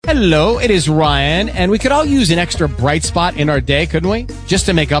Hello, it is Ryan, and we could all use an extra bright spot in our day, couldn't we? Just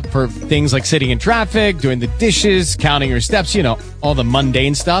to make up for things like sitting in traffic, doing the dishes, counting your steps, you know, all the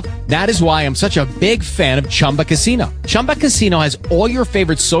mundane stuff. That is why I'm such a big fan of Chumba Casino. Chumba Casino has all your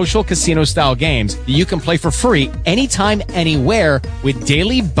favorite social casino-style games that you can play for free anytime, anywhere with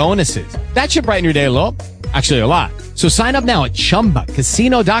daily bonuses. That should brighten your day a little. Actually, a lot. So sign up now at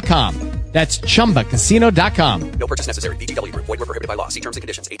ChumbaCasino.com. That's ChumbaCasino.com. No purchase necessary. VGW Group. Void where prohibited by law. See terms and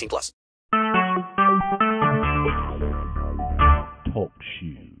conditions. 18+. Talk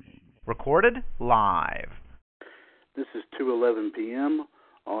shoes. Recorded live. This is 2:11 p.m.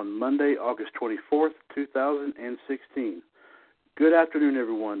 on Monday, August 24th, 2016. Good afternoon,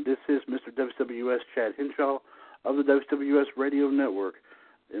 everyone. This is Mr. WCWUS Chad Hinshaw of the WCWUS Radio Network,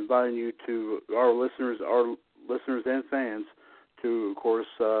 inviting you to our listeners and fans to, of course,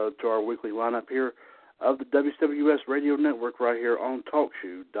 to our weekly lineup here of the WCWUS Radio Network right here on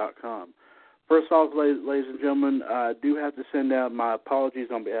TalkShoe.com. First off, ladies and gentlemen, I do have to send out my apologies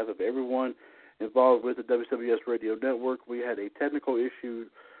on behalf of everyone involved with the WCWUS Radio Network. We had a technical issue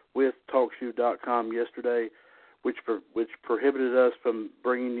with TalkShoe.com yesterday, which prohibited us from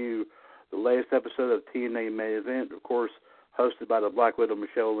bringing you the latest episode of TNA Main Event, of course, hosted by the Black Widow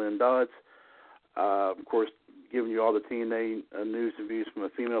Michelle Lynn Dodds. Of course, giving you all the TNA news and views from a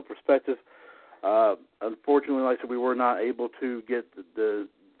female perspective. Unfortunately, like I said, we were not able to get the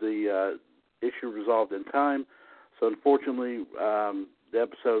issue resolved in time. So unfortunately, the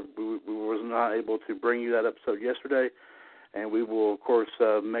episode, we was not able to bring you that episode yesterday. And we will, of course,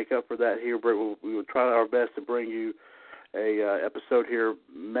 make up for that here. We will try our best to bring you a episode here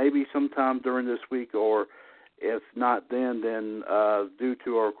maybe sometime during this week, or if not then due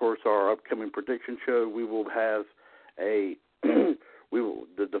to, our upcoming prediction show, we will have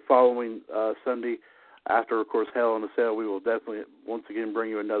the following Sunday after, of course, Hell in a Cell, we will definitely once again bring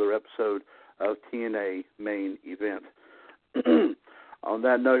you another episode of TNA Main Event. On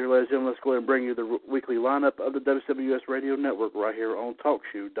that note, ladies and gentlemen, let's go ahead and bring you the weekly lineup of the WCWUS Radio Network right here on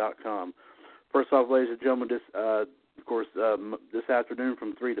TalkShoe.com. First off, ladies and gentlemen, this afternoon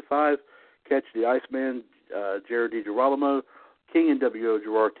from 3 to 5, catch the Iceman, Jared DiGirolamo, King NWO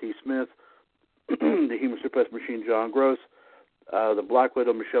Gerard T. Smith, the Human Suplex Machine John Gross, the Black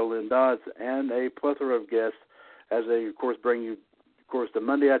Widow Michelle Lynn Dodds, and a plethora of guests as they, of course, bring you, of course, the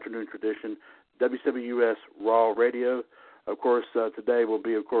Monday afternoon tradition, WCWUS Raw Radio. Of course, today we'll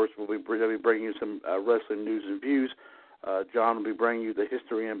be bringing you some wrestling news and views. John will be bringing you the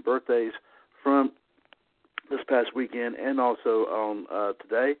history and birthdays from this past weekend and also on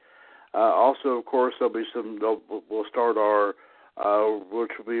today. Also, of course, there'll be we'll start our,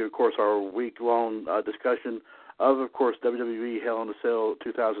 which will be, of course, our week-long discussion of course, WWE Hell in a Cell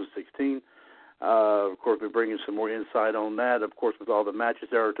 2016. Of course, we're bringing some more insight on that, of course, with all the matches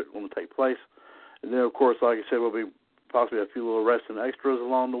that are going to take place. And then, of course, like I said, we'll be possibly a few little wrestling extras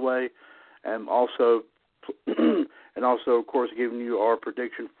along the way, and also, of course, giving you our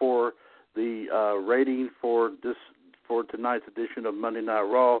prediction for the rating for tonight's edition of Monday Night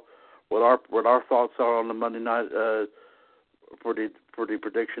Raw. What our thoughts are on the Monday night for the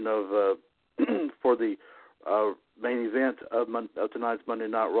prediction of for the main event of tonight's Monday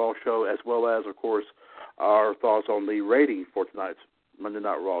Night Raw show, as well as, of course, our thoughts on the rating for tonight's Monday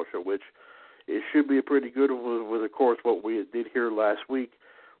Night Raw show, which it should be a pretty good one with, of course, what we did here last week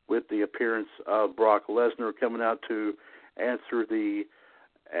with the appearance of Brock Lesnar coming out to answer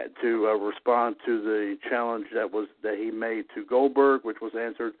respond to the challenge that he made to Goldberg, which was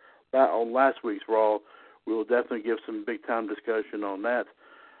answered on last week's Raw. We will definitely give some big-time discussion on that.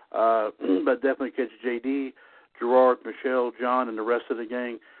 But definitely catch JD, Gerard, Michelle, John, and the rest of the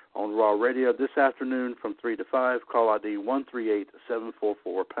gang on Raw Radio this afternoon from 3 to 5. Call ID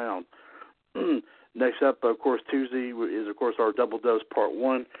 138744#. Next up, of course, Tuesday is, of course, our Double Dose Part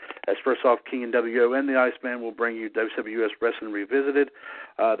 1. As first off, King and WO and the Iceman will bring you WCWUS Wrestling Revisited.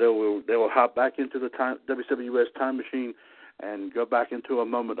 They will hop back into the WCWUS time machine and go back into a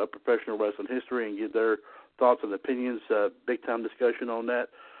moment of professional wrestling history and give their thoughts and opinions, big-time discussion on that.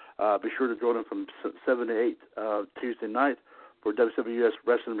 Be sure to join them from 7 to 8 Tuesday night for WCWUS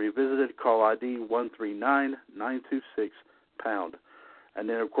Wrestling Revisited. Call ID 139926#. And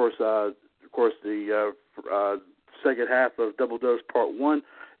then, of course, the second half of Double Dose Part 1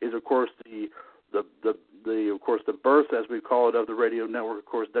 is, of course, the birth, as we call it, of the radio network. Of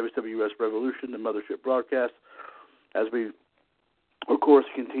course, WCWUS Revolution, the mothership broadcast, as we, of course,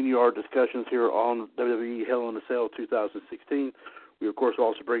 continue our discussions here on WWE Hell in a Cell 2016. We, of course,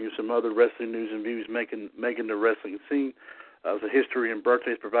 also bring you some other wrestling news and views making the wrestling scene. The history and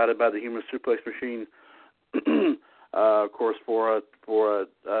birthdays provided by the Human Suplex Machine. of course, for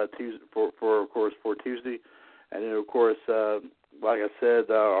Tuesday. And then, of course, like I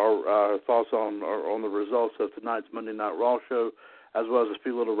said, our thoughts on the results of tonight's Monday Night Raw show, as well as a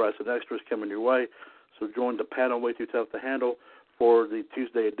few little wrestling extras coming your way. So join the panel Way Too Tough to Handle for the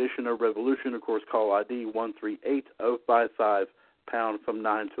Tuesday edition of Revolution. Of course, call ID 138055 pound from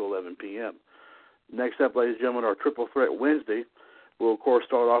 9 to 11 p.m. Next up, ladies and gentlemen, our Triple Threat Wednesday. We'll, of course,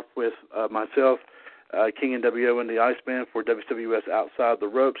 start off with myself, King NWO, and the Iceman for WCWUS Outside the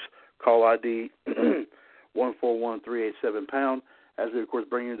Ropes. Call ID 141387 pound. As we, of course,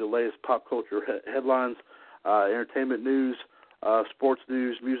 bring you the latest pop culture headlines, entertainment news, sports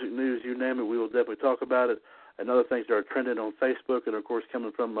news, music news, you name it, we will definitely talk about it. And other things that are trending on Facebook and, of course,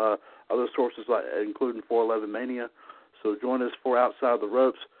 coming from other sources, like including 411 Mania. So join us for Outside the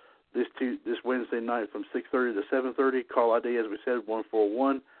Ropes this Wednesday night from 6:30 to 7:30. Call ID, as we said,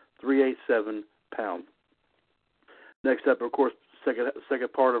 141387 pound. Next up, of course,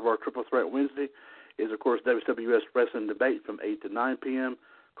 second part of our Triple Threat Wednesday is, of course, WCWUS Wrestling Debate from 8 to 9 p.m.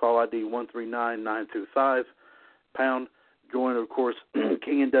 Call ID 139925 pound. Join, of course,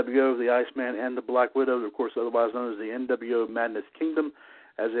 King NWO, the Iceman, and the Black Widow, of course, otherwise known as the NWO Madness Kingdom,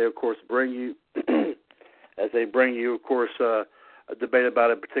 as they, of course, bring you, of course, a debate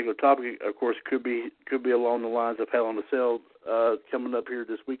about a particular topic. Of course, could be along the lines of Hell in a Cell coming up here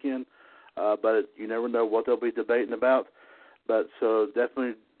this weekend, but you never know what they'll be debating about. But so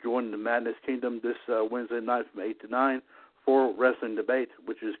definitely join the Madness Kingdom this Wednesday night from 8 to 9 for Wrestling Debate,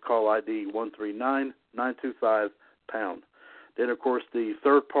 which is call ID 139925 pound. Then, of course, the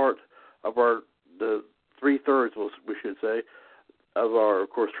third part of the 3/3, we should say, of our, of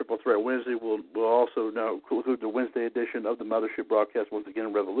course, Triple Threat Wednesday will also now include the Wednesday edition of the Mothership broadcast, once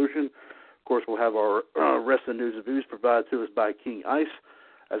again, Revolution. Of course, we'll have our wrestling news and views provided to us by King Ice,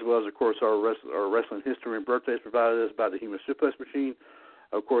 as well as, of course, our wrestling history and birthdays provided to us by the Human Suplex Machine.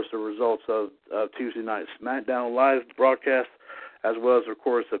 Of course, the results of Tuesday night SmackDown live broadcast, as well as, of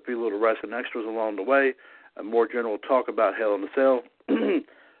course, a few little wrestling extras along the way, and more general talk about Hell in a Cell.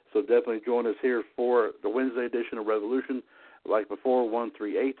 So definitely join us here for the Wednesday edition of Revolution, like before,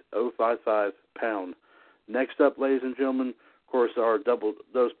 138055 pound. Next up, ladies and gentlemen, of course, our Double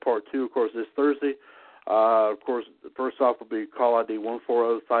Dose Part 2, of course, this Thursday. Of course, first off will be call ID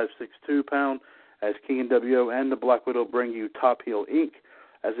 140562 pound, as King NWO and the Black Widow bring you Top Heel Inc.,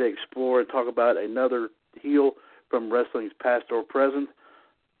 as they explore and talk about another heel from wrestling's past or present.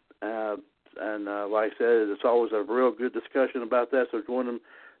 And like I said, it's always a real good discussion about that, so join them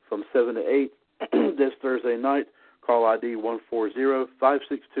from 7 to 8 this Thursday night. Call ID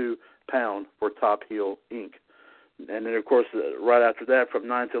 140562 pound for Top Heel Inc. And then, of course, right after that, from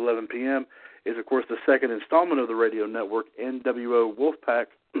 9 to 11 p.m., is, of course, the second installment of the radio network, NWO Wolfpack.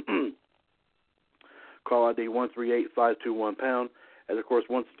 Call ID 138521 pound. As, of course,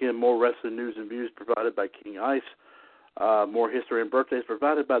 once again, more wrestling news and views provided by King Ice. More history and birthdays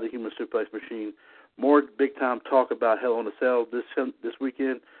provided by the Human Suplex Machine. More big-time talk about Hell in a Cell this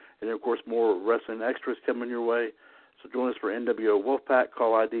weekend. And, of course, more wrestling extras coming your way. So join us for NWO Wolfpack.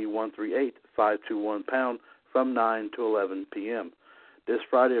 Call ID 138521 pound from 9 to 11 p.m. This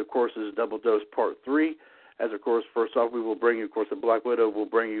Friday, of course, is Double Dose Part 3. As, of course, first off, we will bring you, of course, the Black Widow will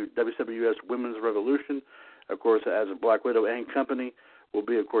bring you WCWUS Women's Revolution. Of course, as a Black Widow and company, will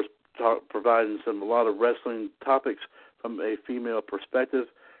be, of course, providing a lot of wrestling topics from a female perspective.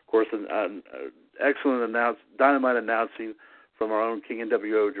 Of course, an excellent dynamite announcing from our own King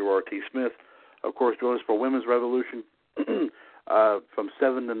NWO, Gerard T. Smith. Of course, join us for Women's Revolution from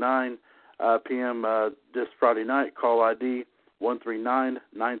 7 to 9 p.m. This Friday night. Call ID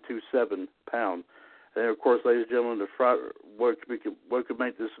 139927 pound. And, of course, ladies and gentlemen, what could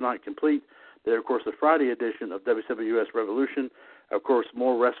make this night complete? Then, of course, the Friday edition of WCWUS Revolution. Of course,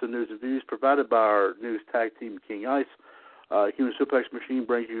 more wrestling news and views provided by our news tag team, King Ice. Human Suplex Machine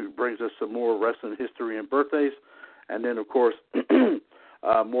brings us some more wrestling history and birthdays. And then, of course,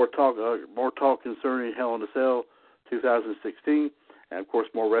 more talk concerning Hell in a Cell 2016. And, of course,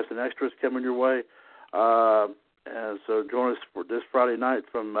 more wrestling extras coming your way. And so join us for this Friday night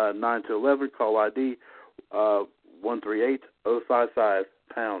from 9 to 11. Call ID 138055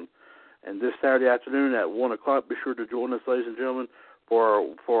 pound. And this Saturday afternoon at 1 o'clock, be sure to join us, ladies and gentlemen, for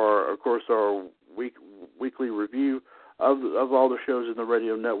of course, our weekly review of all the shows in the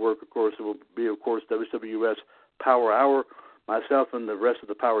radio network. Of course, it will be, of course, WCWUS Power Hour. Myself and the rest of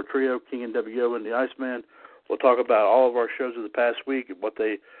the Power Trio, King NWO and the Iceman, will talk about all of our shows of the past week and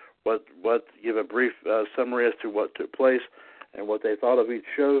give a brief summary as to what took place and what they thought of each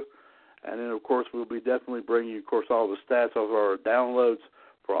show. And then, of course, we'll be definitely bringing you, of course, all the stats of our downloads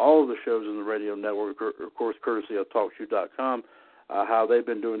for all of the shows in the radio network, of course, courtesy of TalkShoe.com, how they've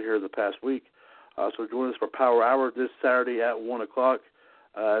been doing here the past week. So join us for Power Hour this Saturday at 1 o'clock.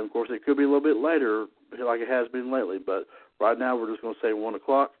 Of course, it could be a little bit later, like it has been lately, but right now we're just going to say 1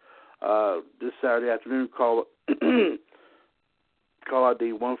 o'clock. This Saturday afternoon, call ID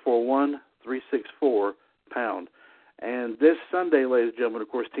 141364#. And this Sunday, ladies and gentlemen, of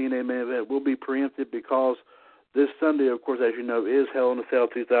course, TNA Main Event will be preempted because this Sunday, of course, as you know, is Hell in a Cell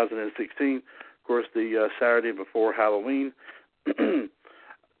 2016. Of course, the Saturday before Halloween. The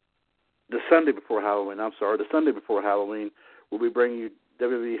Sunday before Halloween, we'll be bringing you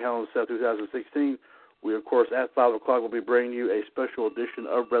WWE Hell in a Cell 2016. We, of course, at 5 o'clock will be bringing you a special edition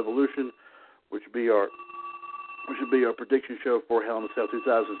of Revolution, which will be our prediction show for Hell in a Cell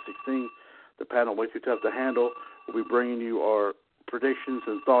 2016. The panel way too tough to handle. We'll be bringing you our predictions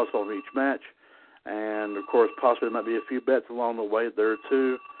and thoughts on each match, and of course, possibly there might be a few bets along the way there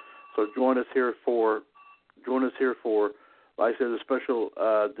too. So join us here for, like I said, a special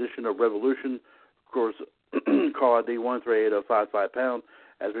edition of Revolution. Of course, call ID 13805#,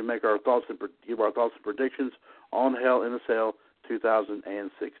 as we make our thoughts and give our thoughts and predictions on Hell in a Cell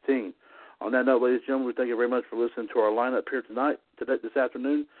 2016. On that note, ladies and gentlemen, we thank you very much for listening to our lineup here this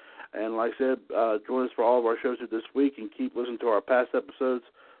afternoon. And like I said, join us for all of our shows here this week, and keep listening to our past episodes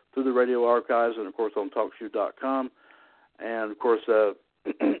through the radio archives and, of course, on TalkShoe.com. And, of course, like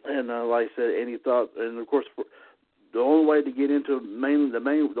I said, any thought, and, of course, the only way to get into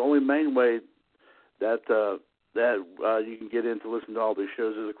the only main way that you can get in to listen to all these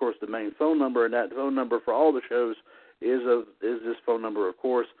shows is, of course, the main phone number, and that phone number for all the shows is this phone number, of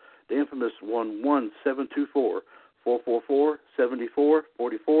course, the infamous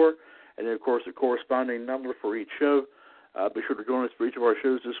 1-724-444-7444, and then, of course, the corresponding number for each show. Be sure to join us for each of our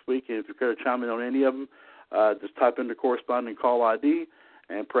shows this week, and if you care to chime in on any of them, just type in the corresponding call ID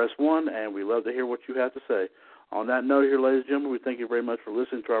and press 1, and we love to hear what you have to say. On that note here, ladies and gentlemen, we thank you very much for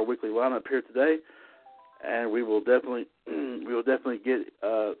listening to our weekly lineup here today, and we will definitely,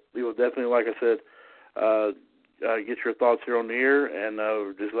 like I said, get your thoughts here on the air, and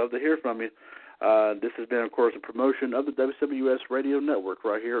we'd just love to hear from you. This has been, of course, a promotion of the WCWUS Radio Network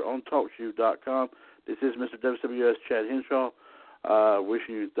right here on TalkShoe.com. This is Mr. WCWUS Chad Hinshaw.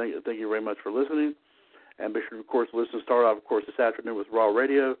 Wishing you thank you very much for listening, and be sure, of course, to start off, of course, this afternoon with Raw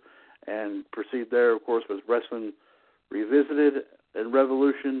Radio, and proceed there, of course, with Wrestling Revisited and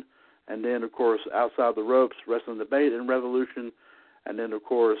Revolution, and then, of course, Outside the Ropes, Wrestling Debate and Revolution, and then, of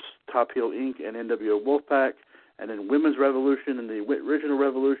course, Top Heel Inc. and NWO Wolfpack, and then Women's Revolution and the Original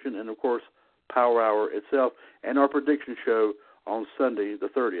Revolution, and, of course, Power Hour itself, and our prediction show on Sunday the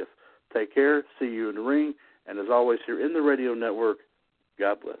 30th. Take care, see you in the ring, and as always here in the radio network,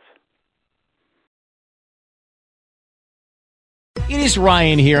 God bless. It is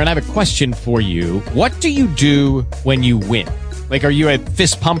Ryan here, and I have a question for you. What do you do when you win? Like, are you a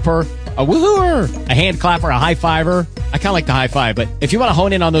fist pumper, a woo-hooer, a hand clapper, a high fiver? I kind of like the high five, but if you want to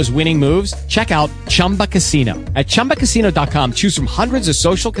hone in on those winning moves, check out Chumba Casino. At ChumbaCasino.com, choose from hundreds of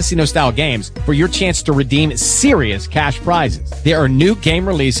social casino-style games for your chance to redeem serious cash prizes. There are new game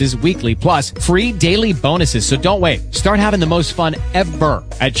releases weekly, plus free daily bonuses, so don't wait. Start having the most fun ever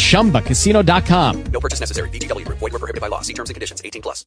at ChumbaCasino.com. No purchase necessary. WCWUS. Void where prohibited by law. See terms and conditions. 18+.